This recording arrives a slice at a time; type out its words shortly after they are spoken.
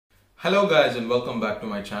Hello guys and welcome back to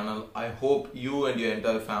my channel. I hope you and your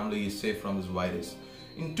entire family is safe from this virus.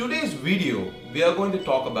 In today's video, we are going to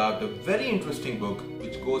talk about a very interesting book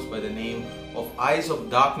which goes by the name of Eyes of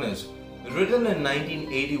Darkness, written in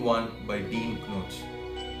 1981 by Dean Knootz.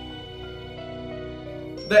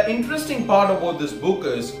 The interesting part about this book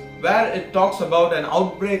is where it talks about an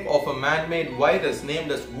outbreak of a man-made virus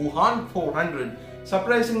named as Wuhan 400,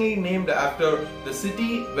 surprisingly named after the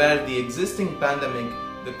city where the existing pandemic,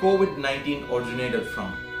 the COVID-19, originated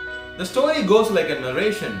from. The story goes like a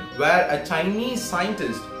narration where a Chinese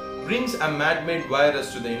scientist brings a man-made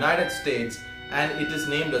virus to the United States and it is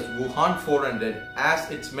named as Wuhan 400. As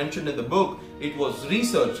it's mentioned in the book, it was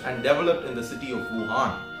researched and developed in the city of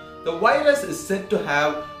Wuhan. The virus is said to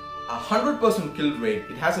have a 100% kill rate.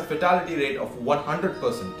 It has a fatality rate of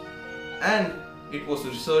 100%, and it was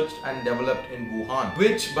researched and developed in Wuhan,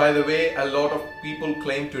 which by the way a lot of people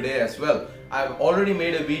claim today as well. I've already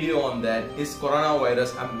made a video on that. Is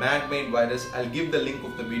coronavirus a man-made virus? I'll give the link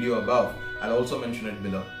of the video above. I'll also mention it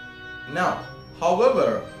below. Now,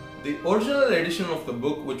 however, the original edition of the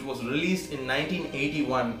book, which was released in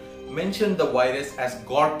 1981, mentioned the virus as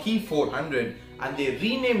Gorky 400, and they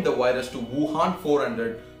renamed the virus to Wuhan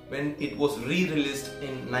 400 when it was re-released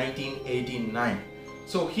in 1989.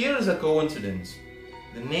 So here is a coincidence.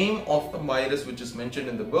 The name of the virus which is mentioned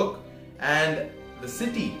in the book and the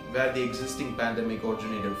city where the existing pandemic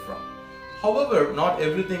originated from. However, not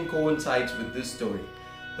everything coincides with this story.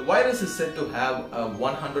 The virus is said to have a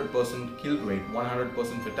 100% kill rate,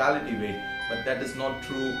 100% fatality rate, but that is not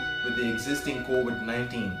true with the existing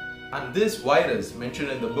COVID-19. And this virus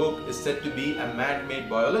mentioned in the book is said to be a man-made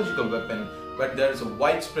biological weapon, but there is a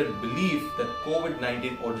widespread belief that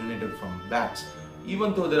COVID-19 originated from bats.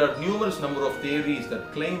 Even though there are numerous number of theories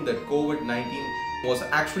that claim that COVID-19 was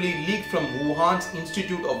actually leaked from Wuhan's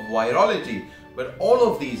Institute of Virology, but all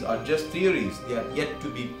of these are just theories. They are yet to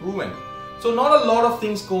be proven. So not a lot of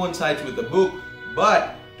things coincide with the book,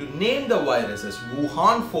 but to name the virus as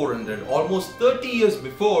Wuhan 400 almost 30 years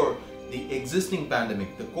before the existing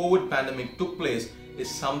pandemic, the COVID pandemic took place, is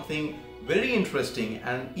something very interesting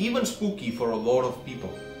and even spooky for a lot of people.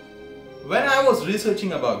 When I was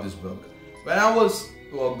researching about this book, when I was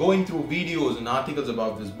going through videos and articles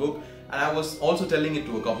about this book, and I was also telling it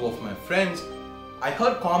to a couple of my friends, I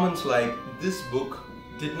heard comments like, this book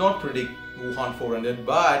did not predict Wuhan 400,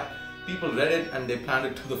 but people read it and they planned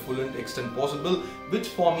it to the full extent possible, which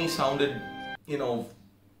for me sounded,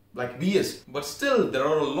 like BS. But still, there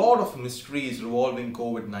are a lot of mysteries revolving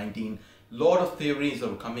COVID-19, lot of theories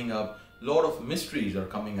are coming up, lot of mysteries are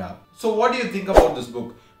coming up. So what do you think about this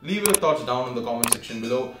book? Leave your thoughts down in the comment section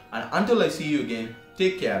below, and until I see you again,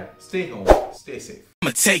 take care, stay home, stay safe.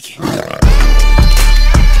 I'ma take it.